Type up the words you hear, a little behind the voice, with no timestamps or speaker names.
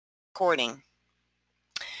recording.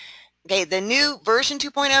 Okay, the new version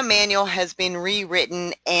 2.0 manual has been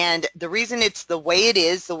rewritten, and the reason it's the way it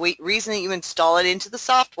is, the reason that you install it into the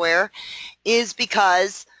software is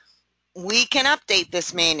because we can update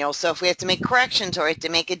this manual. So if we have to make corrections or have to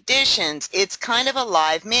make additions, it's kind of a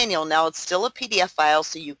live manual. Now it's still a PDF file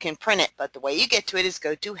so you can print it, but the way you get to it is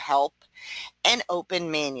go to Help and Open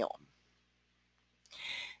Manual.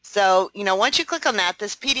 So, once you click on that,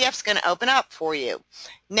 this PDF is going to open up for you.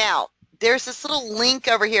 Now, there's this little link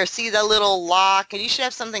over here. See the little lock? And you should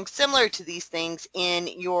have something similar to these things in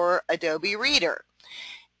your Adobe Reader.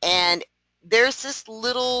 And there's this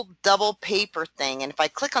little double paper thing. And if I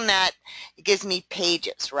click on that, it gives me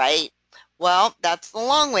pages, right? Well, that's the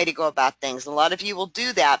long way to go about things. A lot of you will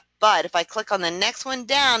do that. But if I click on the next one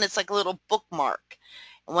down, it's like a little bookmark.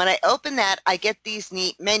 And when I open that, I get these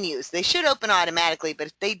neat menus. They should open automatically, but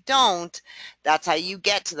if they don't, that's how you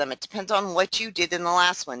get to them. It depends on what you did in the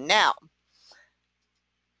last one. Now,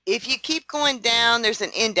 if you keep going down, there's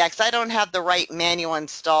an index. I don't have the right manual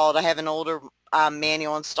installed. I have an older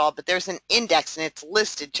manual installed, but there's an index and it's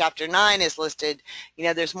listed. Chapter 9 is listed.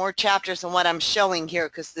 There's more chapters than what I'm showing here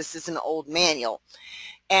because this is an old manual.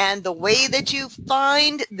 And the way that you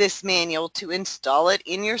find this manual to install it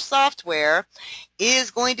in your software is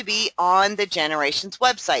going to be on the Generations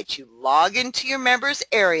website. You log into your members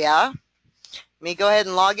area. Let me go ahead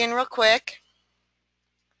and log in real quick.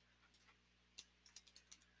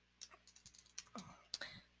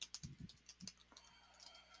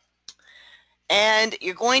 And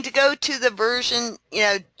you're going to go to the version,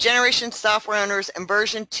 Generation Software Owners and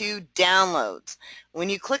version 2 downloads. When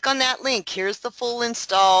you click on that link, here's the full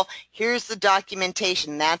install, here's the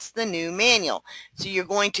documentation, that's the new manual. So you're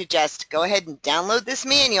going to just go ahead and download this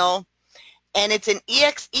manual, and it's an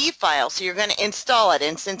exe file, so you're going to install it.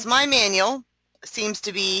 And since my manual seems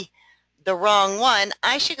to be the wrong one,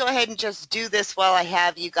 I should go ahead and just do this while I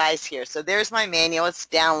have you guys here. So there's my manual. It's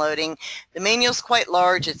downloading. The manual's quite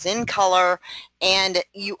large. It's in color, and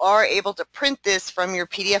you are able to print this from your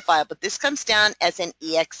PDF file, but this comes down as an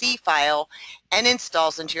exe file and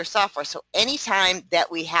installs into your software. So anytime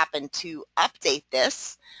that we happen to update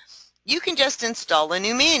this, you can just install a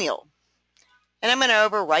new manual. And I'm going to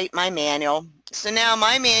overwrite my manual. So now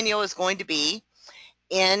my manual is going to be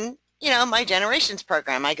in my Generations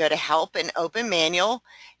program. I go to Help and Open Manual,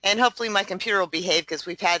 and hopefully my computer will behave because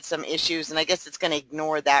we've had some issues, and I guess it's going to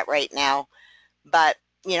ignore that right now. But,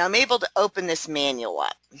 I'm able to open this manual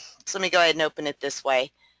up. So let me go ahead and open it this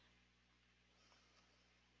way.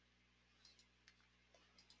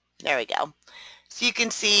 There we go. So you can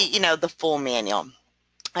see, the full manual.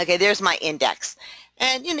 Okay, there's my index.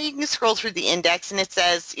 And, you can scroll through the index, and it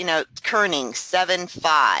says, Kerning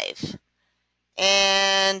 7.5.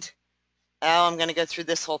 And I'm going to go through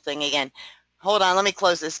this whole thing again. Hold on, let me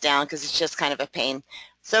close this down because it's just kind of a pain.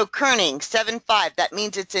 So Kerning 7.5, that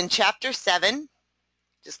means it's in Chapter 7.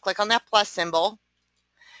 Just click on that plus symbol.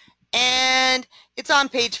 And it's on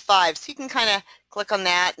page 5, so you can kind of click on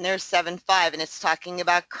that, and there's 7.5, and it's talking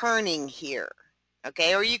about kerning here.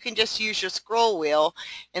 Okay, or you can just use your scroll wheel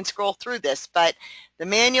and scroll through this, but the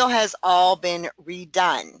manual has all been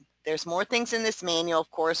redone. There's more things in this manual,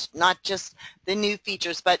 of course, not just the new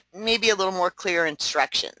features, but maybe a little more clear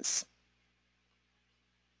instructions.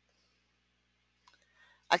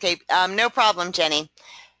 Okay, no problem, Jenny.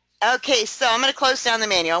 Okay, so I'm going to close down the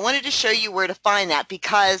manual. I wanted to show you where to find that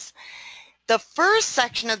because the first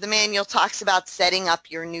section of the manual talks about setting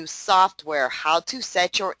up your new software, how to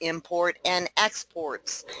set your import and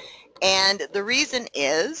exports. And the reason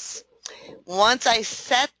is, once I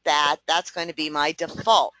set that, that's going to be my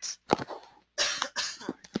default.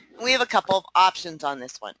 We have a couple of options on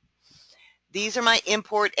this one. These are my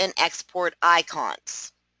import and export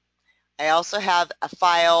icons. I also have a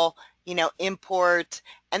file, import,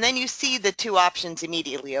 and then you see the two options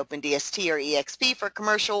immediately, OpenDST or EXP for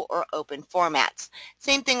commercial or open formats.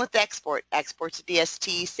 Same thing with export. Export to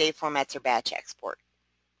DST, save formats, or batch export.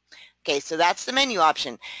 Okay, so that's the menu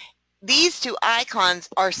option. These two icons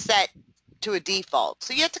are set to a default,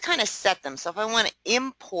 so you have to kind of set them. So if I want to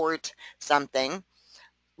import something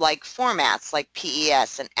like formats like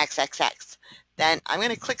PES and XXX, then I'm going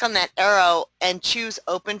to click on that arrow and choose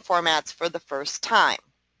open formats for the first time.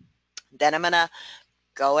 Then I'm going to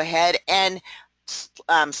go ahead and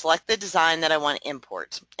select the design that I want to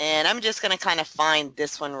import. And I'm just going to kind of find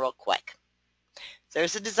this one real quick. So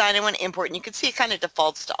there's a design I want to import, and you can see it kind of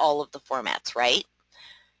defaults to all of the formats, right?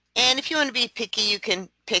 And if you want to be picky, you can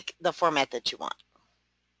pick the format that you want.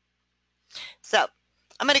 So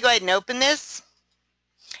I'm going to go ahead and open this.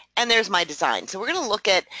 And there's my design. So we're going to look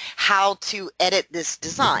at how to edit this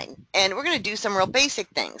design. And we're going to do some real basic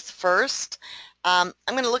things. First, I'm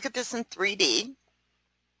going to look at this in 3D.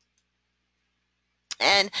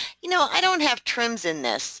 And, I don't have trims in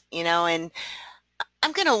this, and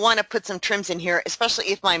I'm going to want to put some trims in here, especially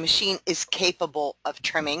if my machine is capable of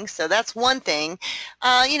trimming. So that's one thing.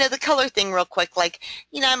 The color thing real quick, like,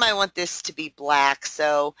 I might want this to be black.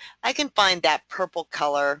 So I can find that purple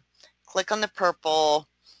color, click on the purple,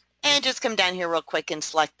 and just come down here real quick and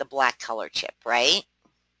select the black color chip, right?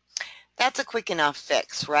 That's a quick enough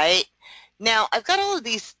fix, right? Now, I've got all of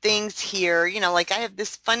these things here, like I have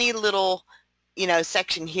this funny little,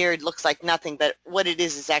 section here. It looks like nothing, but what it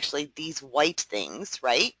is actually these white things,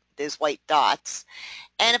 right? Those white dots.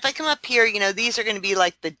 And if I come up here, these are going to be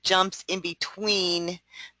like the jumps in between.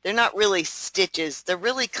 They're not really stitches. They're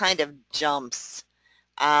really kind of jumps.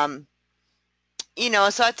 So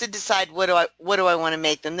I have to decide what do I want to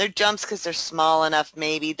make them. They're jumps because they're small enough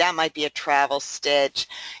maybe. That might be a travel stitch.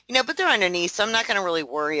 But they're underneath, so I'm not going to really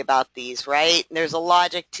worry about these, right? There's a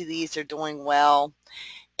logic to these. They're doing well.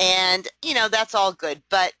 And, that's all good.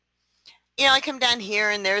 But, I come down here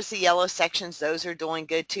and there's the yellow sections. Those are doing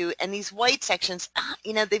good too. And these white sections,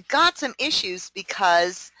 they've got some issues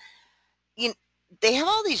because, they have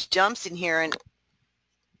all these jumps in here, and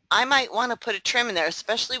I might want to put a trim in there,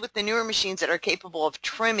 especially with the newer machines that are capable of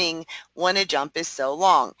trimming when a jump is so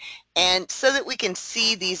long. And so that we can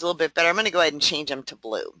see these a little bit better, I'm going to go ahead and change them to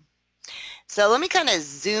blue. So let me kind of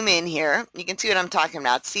zoom in here. You can see what I'm talking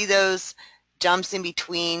about. See those jumps in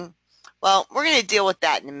between? Well, we're going to deal with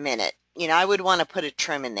that in a minute. I would want to put a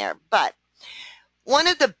trim in there. But one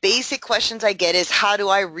of the basic questions I get is, how do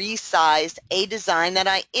I resize a design that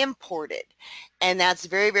I imported? And that's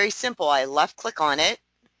very, very simple. I left click on it.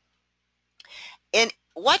 And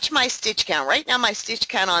watch my stitch count. Right now my stitch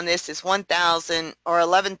count on this is 1,000 or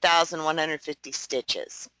 11,150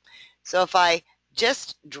 stitches. So if I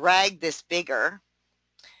just drag this bigger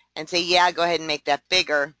and say, yeah, go ahead and make that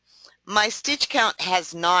bigger, my stitch count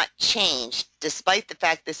has not changed despite the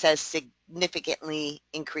fact this has significantly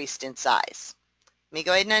increased in size. Let me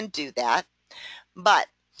go ahead and undo that. But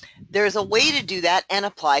there's a way to do that and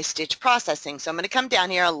apply stitch processing. So I'm going to come down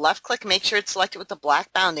here, left click, make sure it's selected with the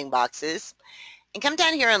black bounding boxes, and come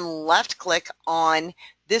down here and left click on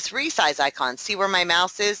this resize icon. See where my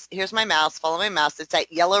mouse is? Here's my mouse. Follow my mouse. It's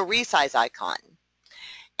that yellow resize icon.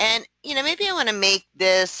 And, maybe I want to make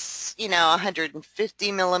this,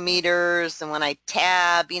 150 millimeters. And when I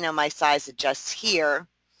tab, my size adjusts here.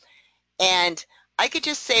 And I could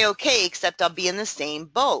just say okay, except I'll be in the same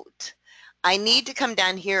boat. I need to come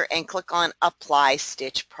down here and click on Apply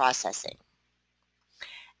Stitch Processing.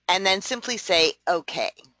 And then simply say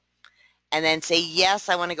okay. And then say, yes,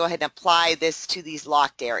 I want to go ahead and apply this to these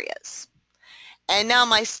locked areas. And now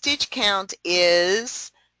my stitch count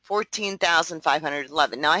is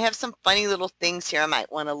 14,511. Now I have some funny little things here I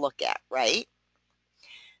might want to look at, right?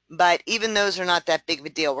 But even those are not that big of a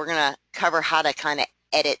deal. We're going to cover how to kind of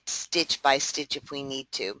edit stitch by stitch if we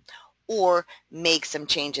need to, or make some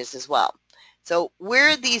changes as well. So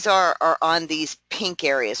where these are on these pink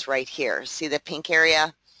areas right here. See the pink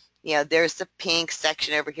area? There's the pink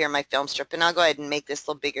section over here in my film strip, and I'll go ahead and make this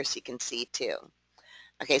a little bigger so you can see too.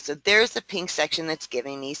 Okay, so there's the pink section that's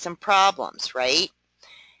giving me some problems, right?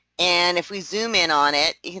 And if we zoom in on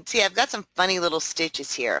it, you can see I've got some funny little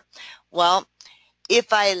stitches here. Well,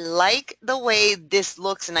 if I like the way this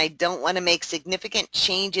looks and I don't want to make significant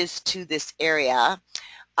changes to this area,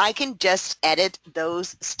 I can just edit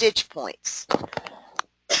those stitch points.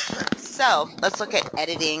 So let's look at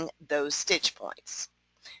editing those stitch points.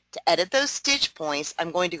 To edit those stitch points,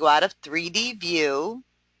 I'm going to go out of 3D view.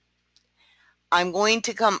 I'm going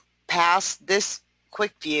to come past this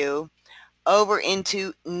quick view over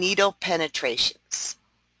into needle penetrations.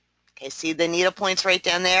 Okay, see the needle points right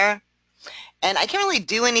down there? And I can't really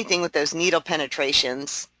do anything with those needle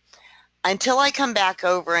penetrations until I come back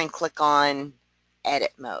over and click on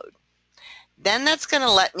edit mode. Then that's going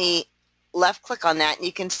to let me left click on that, and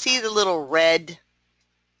you can see the little red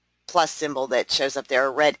plus symbol that shows up there,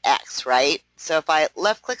 a red X, right? So if I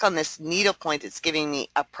left click on this needle point that's giving me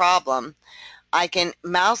a problem, I can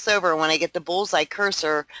mouse over when I get the bullseye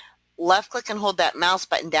cursor, left click and hold that mouse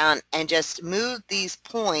button down and just move these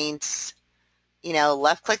points,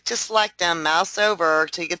 left click to select them, mouse over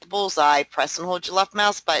till you get the bullseye, press and hold your left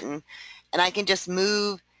mouse button, and I can just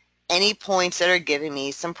move any points that are giving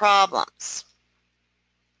me some problems.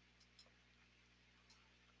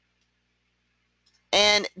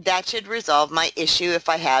 And that should resolve my issue if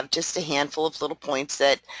I have just a handful of little points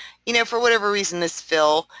that, for whatever reason this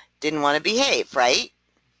fill didn't want to behave, right?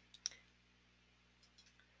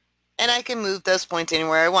 and I can move those points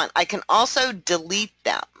anywhere I want. I can also delete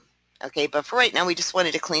them. Okay, but for right now, we just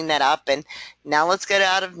wanted to clean that up. And now let's get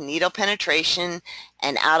out of needle penetration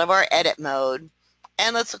and out of our edit mode.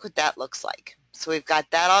 And let's look what that looks like. So we've got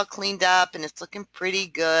that all cleaned up and it's looking pretty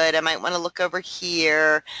good. I might want to look over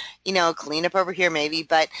here, you know, clean up over here maybe.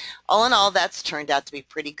 But all in all, that's turned out to be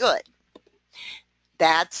pretty good.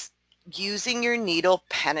 That's using your needle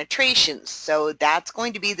penetration. So that's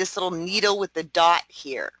going to be this little needle with the dot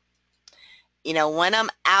here. You know, when I'm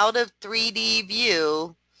out of 3D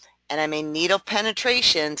view, and I'm in needle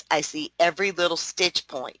penetrations, I see every little stitch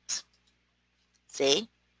point. See?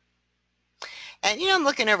 And, you know, I'm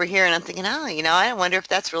looking over here and I'm thinking, oh, you know, I wonder if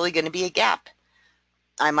that's really going to be a gap.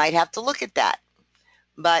 I might have to look at that.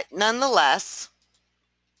 But nonetheless,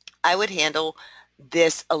 I would handle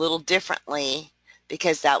this a little differently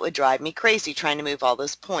because that would drive me crazy trying to move all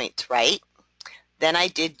those points, right? Then I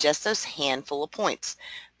did just those handful of points.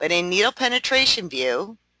 But in needle penetration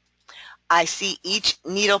view, I see each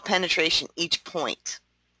needle penetration, each point.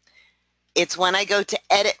 It's when I go to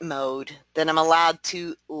edit mode that I'm allowed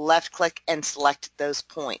to left click and select those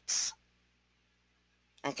points.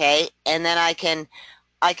 Okay, and then I can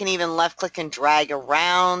even left click and drag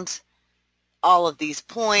around all of these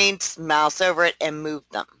points, mouse over it and move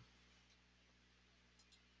them.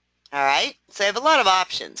 All right, so I have a lot of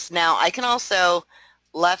options. Now I can also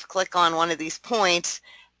left click on one of these points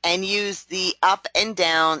and use the up and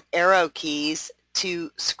down arrow keys to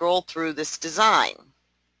scroll through this design.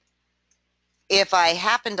 If I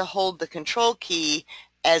happen to hold the control key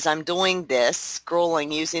as I'm doing this,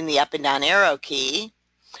 scrolling using the up and down arrow key,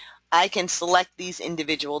 I can select these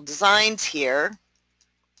individual designs here.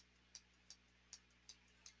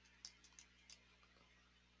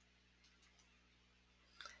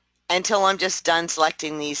 Until I'm just done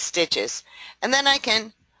selecting these stitches. And then I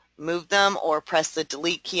can move them or press the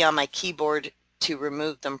delete key on my keyboard to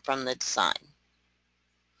remove them from the design.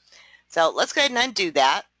 So let's go ahead and undo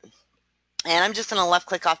that. And I'm just going to left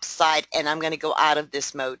click off the side and I'm going to go out of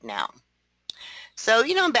this mode now. So,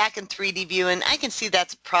 you know, I'm back in 3D view and I can see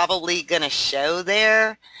that's probably going to show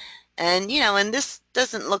there. And, you know, and this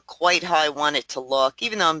doesn't look quite how I want it to look,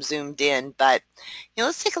 even though I'm zoomed in. But, you know,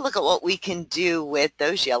 let's take a look at what we can do with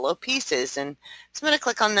those yellow pieces. And so I'm going to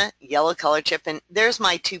click on the yellow color chip, and there's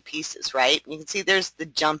my two pieces, right? You can see there's the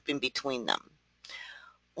jump in between them.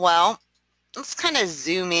 Well, let's kind of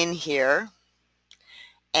zoom in here.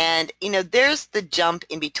 And, you know, there's the jump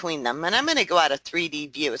in between them. And I'm going to go out of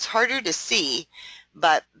 3D view. It's harder to see,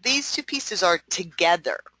 but these two pieces are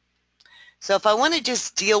together. So if I want to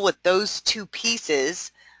just deal with those two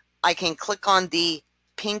pieces, I can click on the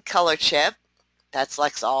pink color chip. That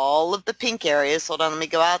selects all of the pink areas. Hold on, let me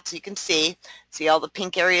go out so you can see. See all the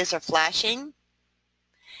pink areas are flashing?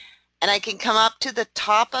 And I can come up to the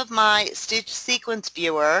top of my stitch sequence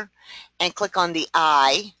viewer and click on the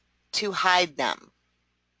eye to hide them.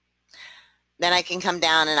 Then I can come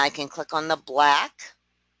down and I can click on the black,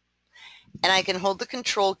 and I can hold the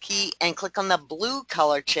control key and click on the blue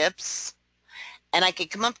color chips, and I can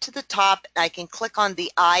come up to the top and I can click on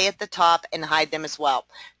the eye at the top and hide them as well.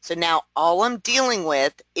 So now all I'm dealing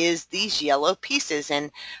with is these yellow pieces,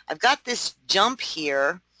 and I've got this jump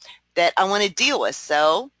here that I want to deal with.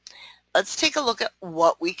 So let's take a look at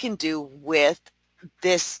what we can do with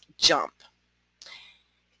this jump.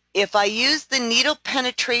 If I use the needle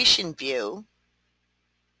penetration view,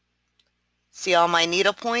 see all my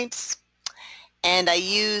needle points, and I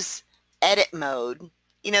use edit mode,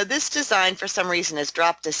 you know, this design for some reason has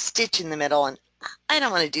dropped a stitch in the middle, and I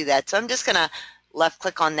don't want to do that, so I'm just going to left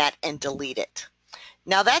click on that and delete it.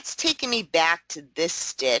 Now that's taking me back to this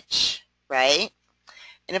stitch, right?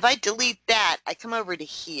 And if I delete that, I come over to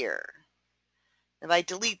here. If I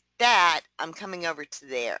delete that, I'm coming over to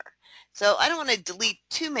there. So I don't want to delete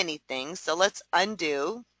too many things, so let's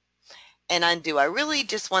undo and undo. I really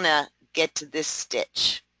just want to get to this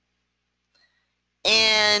stitch.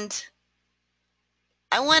 And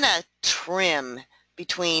I want to trim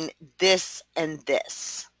between this and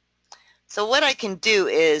this. So what I can do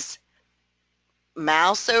is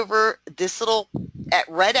mouse over this little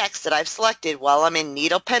red X that I've selected while I'm in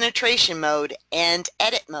needle penetration mode and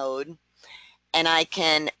edit mode, and I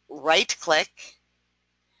can right click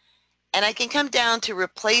and I can come down to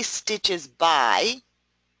replace stitches by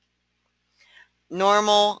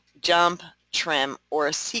normal, jump, trim, or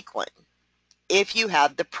a sequin if you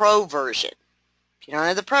have the Pro version. If you don't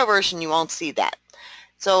have the Pro version, you won't see that.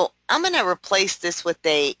 So I'm going to replace this with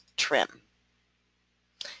a trim.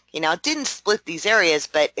 Okay, now it didn't split these areas,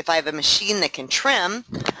 but if I have a machine that can trim,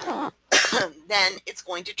 then it's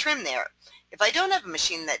going to trim there. If I don't have a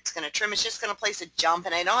machine that's going to trim, it's just going to place a jump,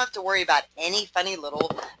 and I don't have to worry about any funny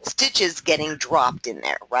little stitches getting dropped in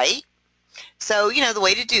there, right? So, the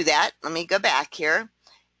way to do that, let me go back here,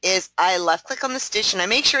 is I left click on the stitch and I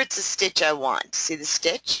make sure it's the stitch I want. See the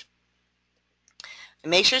stitch? I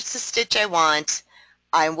make sure it's the stitch I want.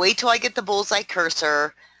 I wait till I get the bullseye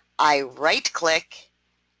cursor. I right click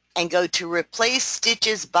and go to replace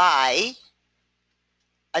stitches by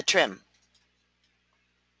a trim.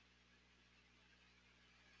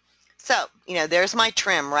 So, there's my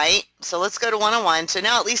trim, right? So let's go to 101. So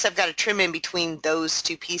now at least I've got a trim in between those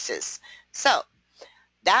two pieces. So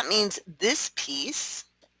that means this piece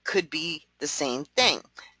could be the same thing.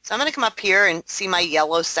 So I'm going to come up here and see my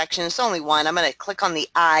yellow section. It's only one. I'm going to click on the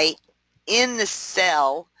eye in the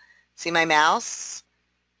cell. See my mouse?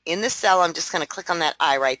 In the cell, I'm just going to click on that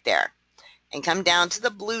eye right there and come down to the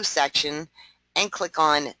blue section and click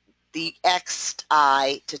on the X'd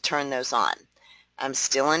eye to turn those on. I'm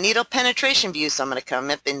still in needle penetration view, so I'm going to come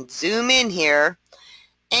up and zoom in here,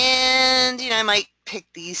 and I might pick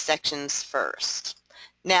these sections first.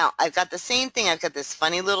 Now I've got the same thing. I've got this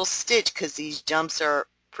funny little stitch because these jumps are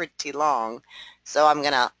pretty long, so I'm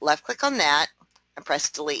going to left click on that and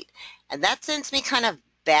press delete, and that sends me kind of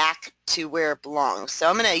back to where it belongs. So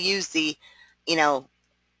I'm going to use the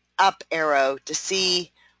up arrow to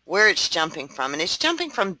see where it's jumping from, and it's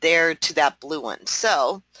jumping from there to that blue one.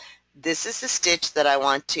 So this is the stitch that I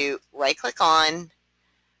want to right click on,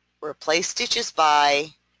 replace stitches by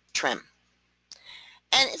trim.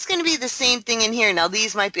 And it's going to be the same thing in here. Now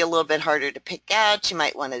these might be a little bit harder to pick out. You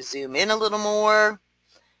might want to zoom in a little more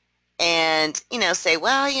and say,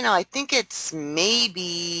 well, I think it's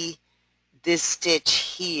maybe this stitch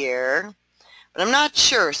here, but I'm not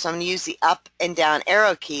sure. So I'm going to use the up and down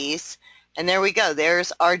arrow keys, and there we go.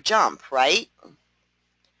 There's our jump, right?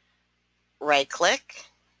 Right click.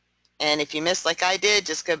 And if you miss like I did,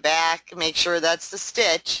 just go back and make sure that's the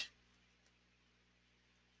stitch.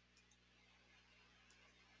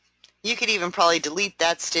 You could even probably delete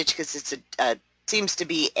that stitch because it's seems to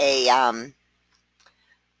be a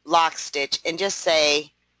lock stitch, and just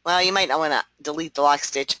say, well, you might not want to delete the lock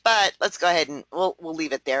stitch, but let's go ahead and we'll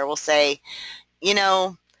leave it there. We'll say,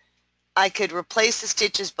 I could replace the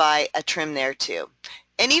stitches by a trim there too.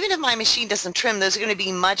 And even if my machine doesn't trim, those are going to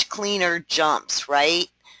be much cleaner jumps, right?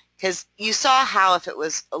 Because you saw how if it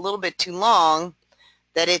was a little bit too long,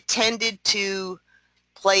 that it tended to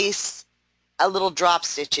place a little drop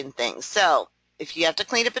stitch in things. So if you have to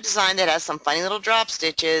clean up a design that has some funny little drop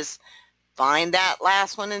stitches, find that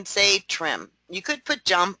last one and say trim. You could put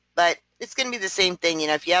jump, but it's going to be the same thing.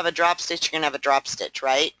 If you have a drop stitch, you're going to have a drop stitch,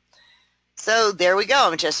 right? So there we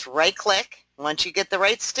go. Just right click. Once you get the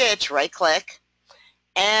right stitch, right click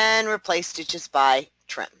and replace stitches by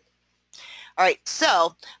trim. All right,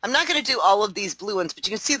 so I'm not going to do all of these blue ones, but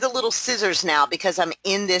you can see the little scissors now because I'm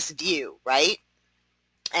in this view, right?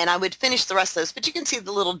 And I would finish the rest of those, but you can see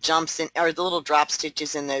the little jumps in, or the little drop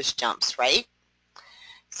stitches in those jumps, right?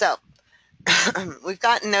 So we've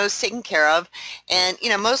gotten those taken care of, and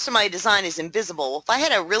most of my design is invisible. Well, if I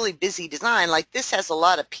had a really busy design like this, has a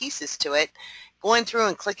lot of pieces to it, going through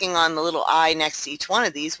and clicking on the little eye next to each one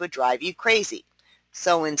of these would drive you crazy.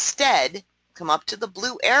 So instead, come up to the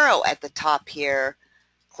blue arrow at the top here,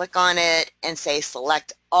 click on it and say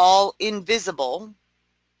select all invisible.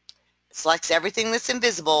 It selects everything that's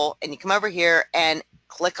invisible, and you come over here and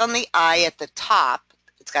click on the eye at the top.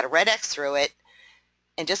 It's got a red X through it,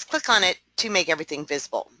 and just click on it to make everything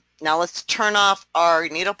visible. Now let's turn off our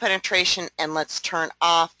needle penetration and let's turn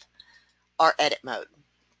off our edit mode.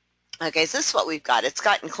 Okay, so this is what we've got. It's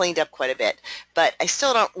gotten cleaned up quite a bit, but I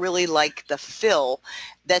still don't really like the fill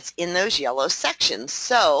that's in those yellow sections.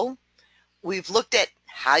 So we've looked at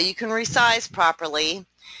how you can resize properly.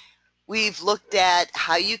 We've looked at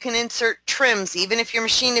how you can insert trims. Even if your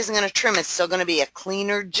machine isn't going to trim, it's still going to be a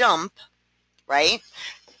cleaner jump, right?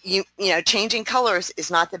 You know, changing colors is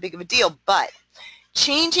not that big of a deal, but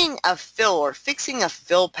changing a fill or fixing a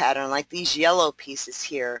fill pattern like these yellow pieces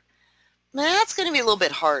here, that's going to be a little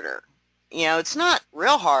bit harder. You know, it's not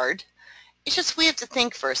real hard. It's just we have to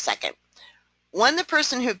think for a second. When the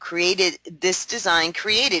person who created this design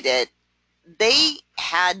created it, they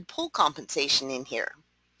had pull compensation in here.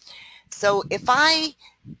 So if I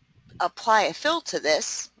apply a fill to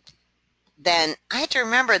this, then I have to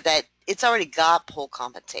remember that it's already got pull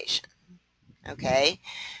compensation. Okay?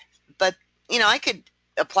 But, you know, I could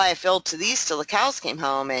apply a fill to these till the cows came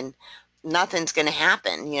home and nothing's going to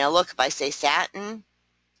happen. You know, look, if I say satin,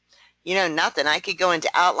 you know, nothing. I could go into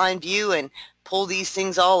outline view and pull these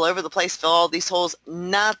things all over the place, fill all these holes.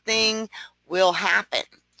 Nothing will happen.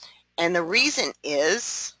 And the reason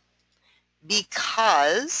is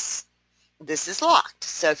because this is locked.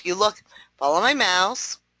 So if you look, follow my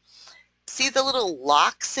mouse, see the little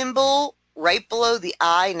lock symbol right below the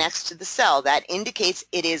I next to the cell. That indicates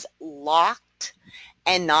it is locked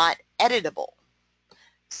and not editable.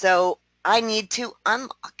 So I need to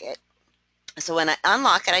unlock it. So when I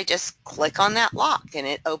unlock it, I just click on that lock and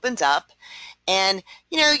it opens up. And,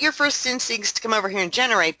 you know, your first instinct is to come over here and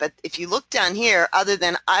generate, but if you look down here, other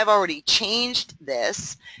than I've already changed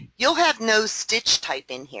this, you'll have no stitch type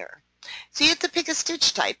in here. So you have to pick a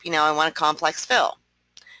stitch type. You know, I want a complex fill.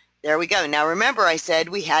 There we go. Now remember I said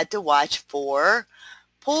we had to watch for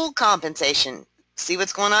pull compensation. See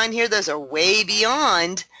what's going on here? Those are way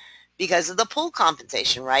beyond because of the pull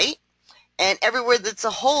compensation, right? And everywhere that's a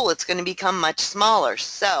hole, it's going to become much smaller.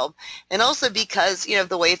 So, and also because, you know,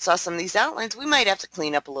 the way it saw some of these outlines, we might have to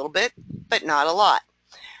clean up a little bit, but not a lot.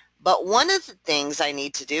 But one of the things I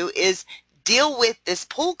need to do is deal with this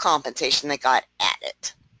pull compensation that got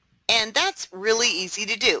added. And that's really easy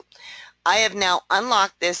to do. I have now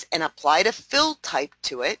unlocked this and applied a fill type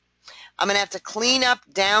to it. I'm going to have to clean up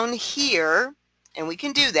down here, and we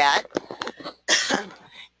can do that.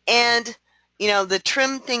 And, you know, the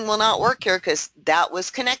trim thing will not work here because that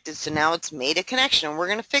was connected. So now it's made a connection, and we're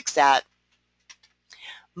going to fix that.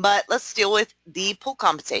 But let's deal with the pull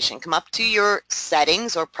compensation. Come up to your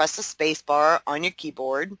settings or press the space bar on your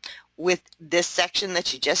keyboard with this section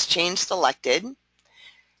that you just changed selected.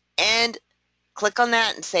 And click on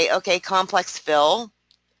that and say, okay, complex fill.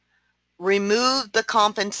 Remove the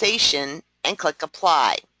compensation and click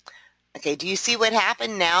apply. Okay, do you see what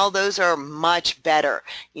happened? Now those are much better.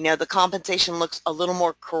 You know, the compensation looks a little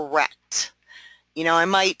more correct. You know, I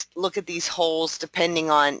might look at these holes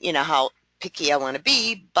depending on, you know, how picky I want to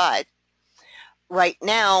be, but right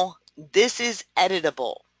now this is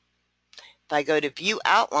editable. If I go to view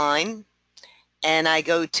outline and I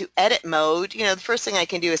go to edit mode, you know, the first thing I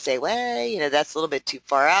can do is say, well, you know, that's a little bit too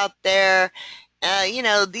far out there. You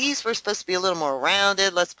know, these were supposed to be a little more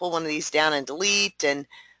rounded. Let's pull one of these down and delete and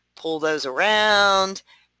pull those around.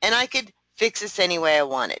 And I could fix this any way I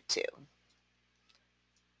wanted to.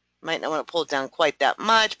 Might not want to pull it down quite that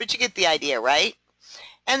much, but you get the idea, right?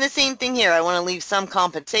 And the same thing here. I want to leave some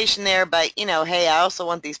compensation there, but, you know, hey, I also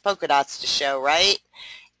want these polka dots to show, right?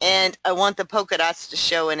 And I want the polka dots to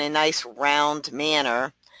show in a nice round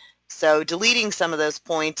manner. So deleting some of those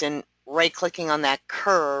points and right-clicking on that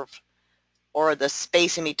curve or the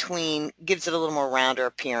space in between gives it a little more rounder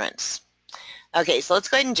appearance. Okay, so let's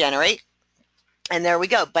go ahead and generate. And there we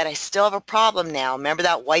go. But I still have a problem now. Remember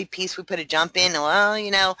that white piece we put a jump in? Well,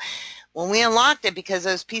 you know, when we unlocked it, because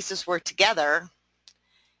those pieces were together,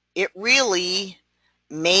 it really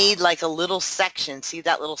made like a little section. See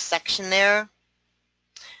that little section there?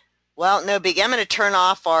 Well, no big. I'm going to turn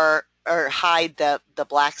off or hide the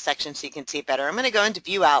black section so you can see it better. I'm going to go into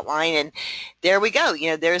view outline, and there we go.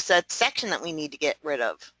 You know, there's that section that we need to get rid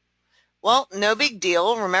of. Well, no big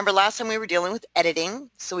deal. Remember last time we were dealing with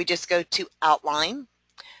editing, so we just go to outline,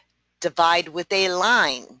 divide with a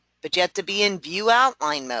line, but you have to be in view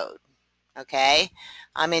outline mode. Okay,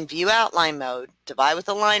 I'm in view outline mode, divide with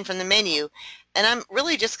a line from the menu, and I'm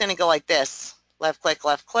really just going to go like this. Left click,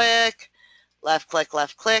 left click, left click,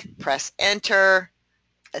 left click, press enter,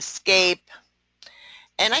 escape,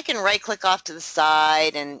 and I can right click off to the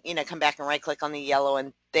side and, you know, come back and right click on the yellow,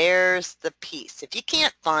 and there's the piece. If you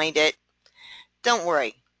can't find it, don't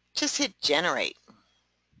worry, just hit generate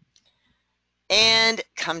and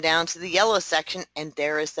come down to the yellow section, and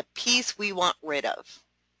there is the piece we want rid of.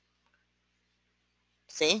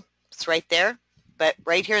 See, it's right there. But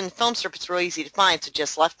right here in the film strip, it's really easy to find. So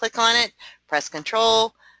just left click on it, press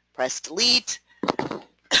control, press delete,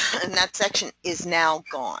 and that section is now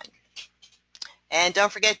gone. And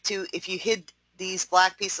don't forget to, if you hid these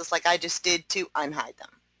black pieces like I just did, to unhide them.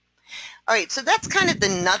 All right, so that's kind of the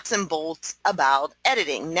nuts and bolts about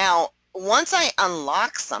editing. Now, once I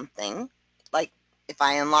unlock something, like if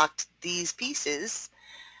I unlocked these pieces,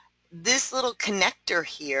 this little connector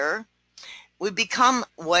here would become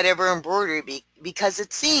whatever embroidery because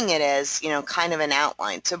it's seeing it as, you know, kind of an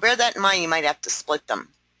outline. So bear that in mind. You might have to split them.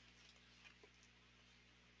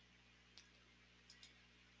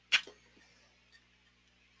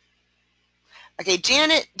 Okay,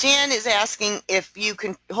 Jan is asking if you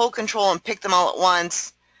can hold control and pick them all at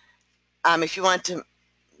once. If you want to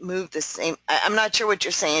move the same, I'm not sure what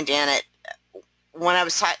you're saying, Janet. When I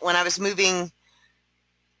was moving,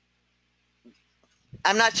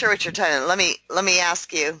 I'm not sure what you're telling. Let me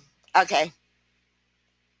ask you. Okay.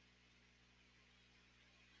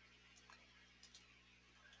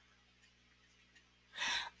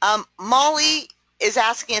 Molly is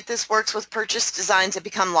asking if this works with purchase designs that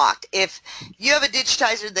become locked. If you have a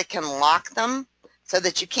digitizer that can lock them so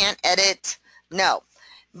that you can't edit, no.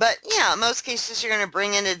 But yeah, in most cases you're going to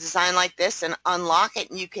bring in a design like this and unlock it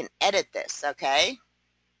and you can edit this, okay?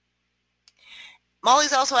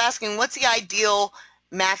 Molly's also asking, what's the ideal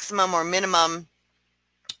maximum or minimum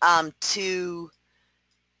to,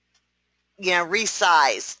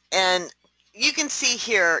 resize? And you can see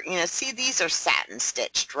here, see these are satin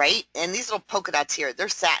stitched, right? And these little polka dots here, they're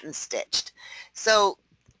satin stitched. So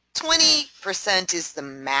 20% is the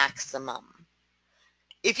maximum.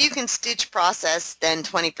 If you can stitch process, then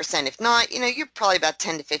 20%. If not, you're probably about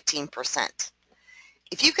 10 to 15%.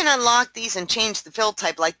 If you can unlock these and change the fill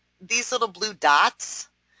type, like these little blue dots,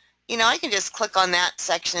 I can just click on that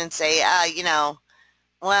section and say,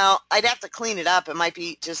 well, I'd have to clean it up. It might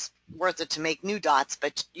be just worth it to make new dots,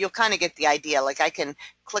 but you'll kind of get the idea. Like I can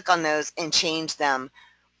click on those and change them.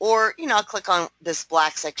 Or, I'll click on this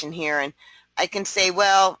black section here and I can say,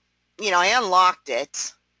 well, I unlocked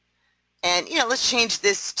it. And, let's change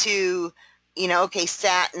this to, okay,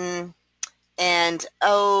 satin. And,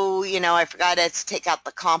 oh, I forgot to take out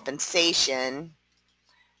the compensation.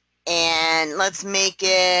 And let's make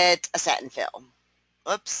it a satin fill.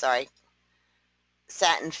 Oops, sorry.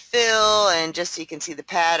 Satin fill, and just so you can see the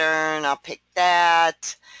pattern, I'll pick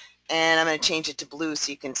that. And I'm going to change it to blue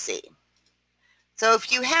so you can see. So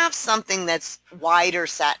if you have something that's wider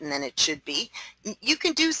satin than it should be, you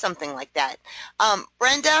can do something like that.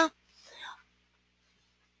 Brenda,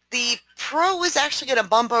 the Pro is actually going to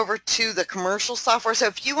bump over to the commercial software. So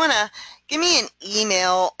if you want to give me an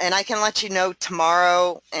email and I can let you know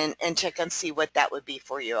tomorrow and check and see what that would be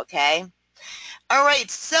for you, okay? All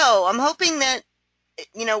right, so I'm hoping that,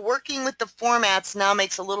 working with the formats now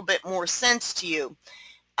makes a little bit more sense to you.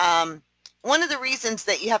 One of the reasons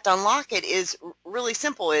that you have to unlock it is really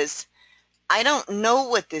simple is I don't know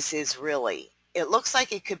what this is really. It looks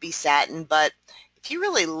like it could be satin, but if you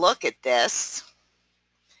really look at this,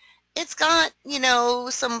 it's got,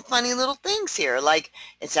 some funny little things here. Like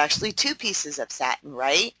it's actually 2 pieces of satin,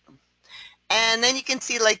 right? And then you can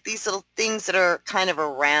see like these little things that are kind of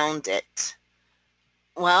around it.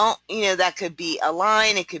 Well, that could be a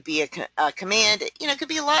line, it could be a command, it could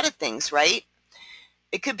be a lot of things, right?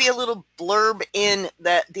 It could be a little blurb in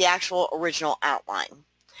the actual original outline.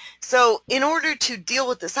 So in order to deal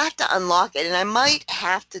with this, I have to unlock it, and I might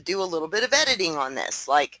have to do a little bit of editing on this.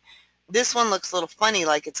 Like this one looks a little funny,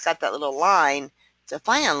 like it's got that little line. So if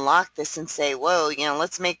I unlock this and say, whoa,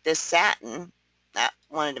 let's make this satin. I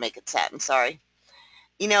wanted to make it satin, sorry.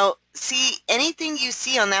 See, anything you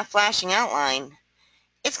see on that flashing outline,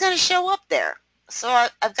 it's going to show up there. So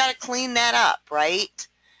I've got to clean that up, right?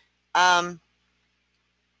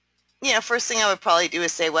 First thing I would probably do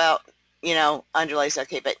is say, well, underlays,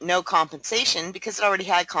 okay, but no compensation because it already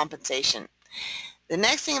had compensation. The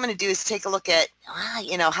next thing I'm going to do is take a look at, how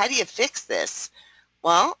do you fix this?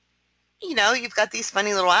 Well, you've got these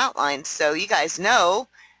funny little outlines. So you guys know,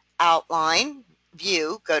 outline,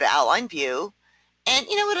 view, go to outline, view, and,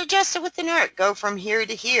 adjust it with an arc. Go from here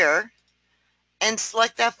to here and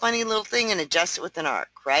select that funny little thing and adjust it with an arc,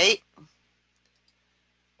 right?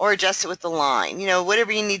 Or adjust it with the line,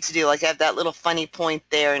 whatever you need to do. Like I have that little funny point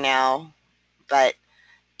there now, but,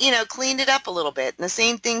 clean it up a little bit. And the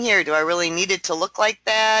same thing here. Do I really need it to look like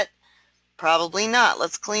that? Probably not.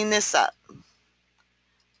 Let's clean this up.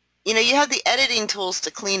 You have the editing tools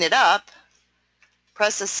to clean it up.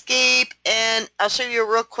 Press escape, and I'll show you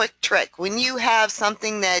a real quick trick. When you have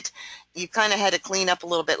something that you kind of had to clean up a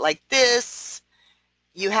little bit like this,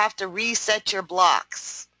 you have to reset your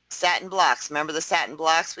blocks. Satin blocks. Remember the satin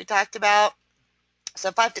blocks we talked about? So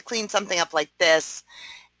if I have to clean something up like this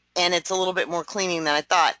and it's a little bit more cleaning than I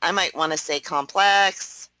thought, I might want to say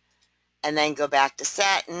complex and then go back to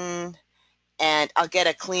satin, and I'll get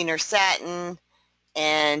a cleaner satin.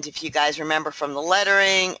 And if you guys remember from the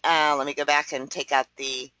lettering, let me go back and take out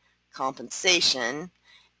the compensation.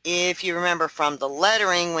 If you remember from the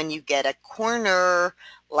lettering, when you get a corner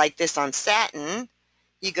like this on satin,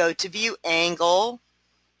 you go to view angle,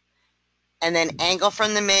 and then angle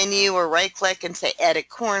from the menu, or right click and say edit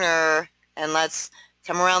corner, and let's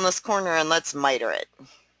come around this corner and let's miter it.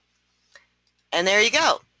 And there you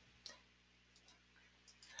go.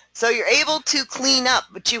 So you're able to clean up,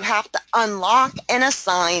 but you have to unlock and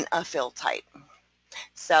assign a fill type.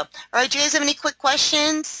 So, all right, do you guys have any quick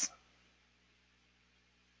questions?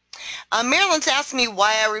 Marilyn's asking me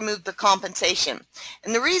why I removed the compensation.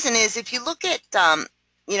 And the reason is, if you look at,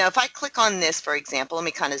 if I click on this, for example, let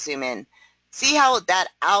me kind of zoom in. See how that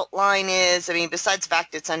outline is? I mean, besides the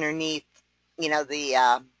fact it's underneath,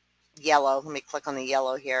 the yellow. Let me click on the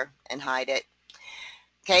yellow here and hide it.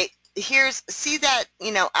 Okay, see that,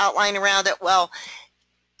 outline around it? Well,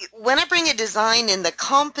 when I bring a design in, the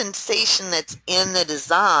compensation that's in the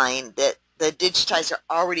design that the digitizer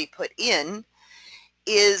already put in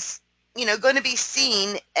is, going to be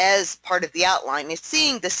seen as part of the outline. It's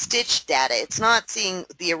seeing the stitch data. It's not seeing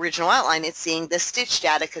the original outline. It's seeing the stitch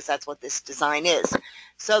data because that's what this design is.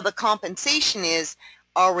 So the compensation is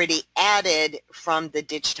already added from the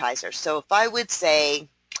digitizer. So if I would say,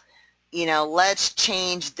 let's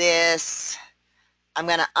change this. I'm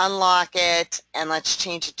going to unlock it and let's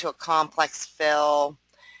change it to a complex fill.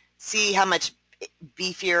 See how much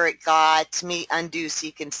beefier it got. Let me undo so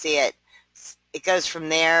you can see it. It goes from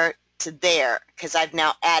there to there because I've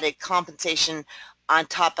now added compensation on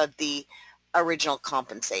top of the original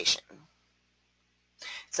compensation.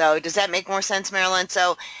 So does that make more sense, Marilyn?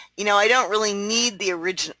 So, I don't really need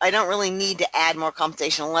I don't really need to add more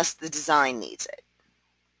compensation unless the design needs it.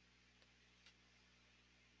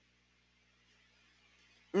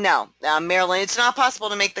 No, Marilyn, it's not possible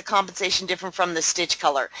to make the compensation different from the stitch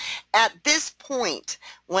color. At this point,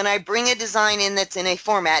 when I bring a design in that's in a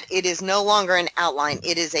format, it is no longer an outline.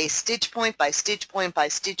 It is a stitch point by stitch point by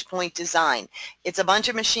stitch point design. It's a bunch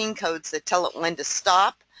of machine codes that tell it when to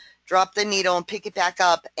stop, drop the needle, and pick it back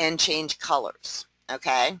up and change colors.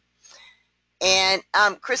 Okay? And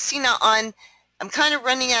Christina, I'm kind of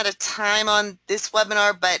running out of time on this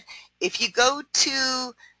webinar, but if you go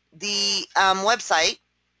to the website,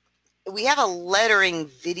 we have a lettering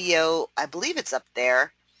video, I believe it's up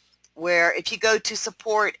there, where if you go to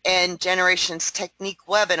support and Generations Technique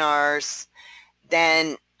webinars,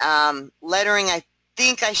 then lettering, I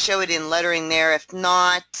think I show it in lettering there. If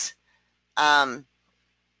not,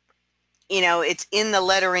 it's in the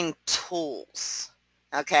lettering tools.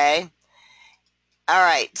 Okay. All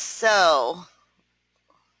right. So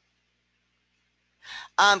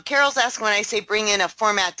Carol's asking, when I say bring in a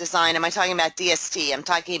format design, am I talking about DST? I'm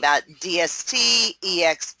talking about DST,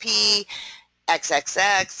 EXP,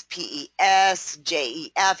 XXX, PES,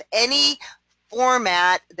 JEF. Any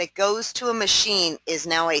format that goes to a machine is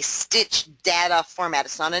now a stitch data format.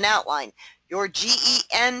 It's not an outline. Your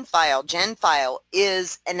GEN file, GEN file,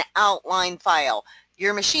 is an outline file.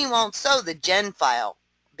 Your machine won't sew the GEN file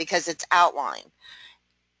because it's outline.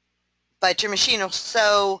 But your machine will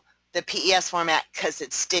sew the PES format because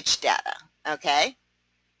it's stitch data, okay?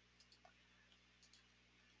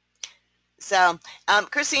 So,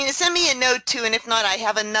 Christina, send me a note too, and if not, I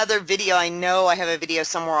have another video. I know I have a video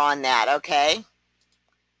somewhere on that, okay?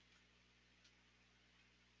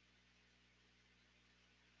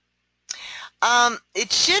 It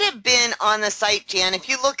should have been on the site, Jan. If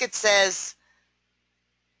you look, it says,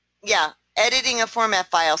 yeah, editing a format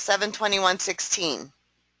file, 7/21/16.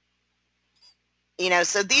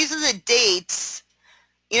 So these are the dates.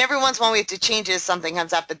 Every once in a while we have to change it if something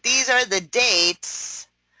comes up, but these are the dates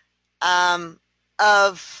of,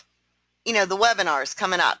 the webinars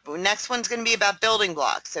coming up. The next one's going to be about building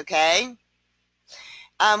blocks, okay?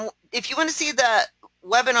 If you want to see the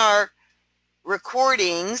webinar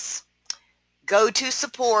recordings, go to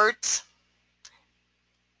support.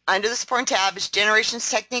 Under the support tab is Generations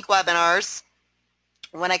Technique webinars.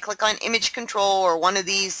 When I click on image control or one of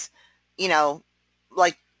these,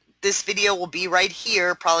 like this video will be right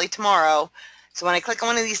here probably tomorrow. So when I click on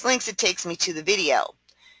one of these links, it takes me to the video.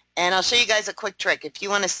 And I'll show you guys a quick trick. If you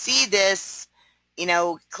want to see this,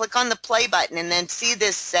 click on the play button and then see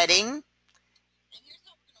this setting.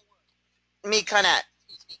 Let me kind of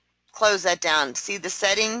close that down. See the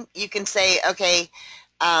setting? You can say, okay,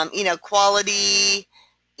 quality,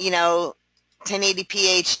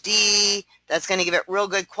 1080p HD, that's going to give it real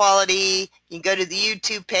good quality. You can go to the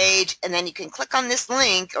YouTube page and then you can click on this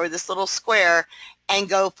link or this little square and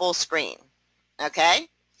go full screen. Okay?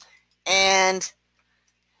 And,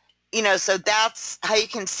 so that's how you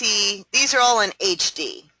can see. These are all in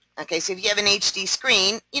HD. Okay, so if you have an HD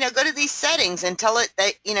screen, go to these settings and tell it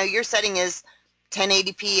that, your setting is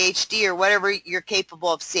 1080p HD or whatever you're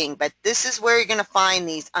capable of seeing. But this is where you're going to find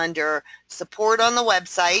these under support on the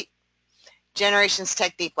website, Generations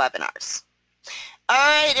Technique webinars. All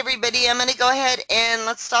right, everybody, I'm going to go ahead and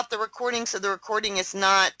let's stop the recording so the recording is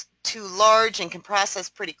not too large and can process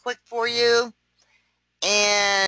pretty quick for you. And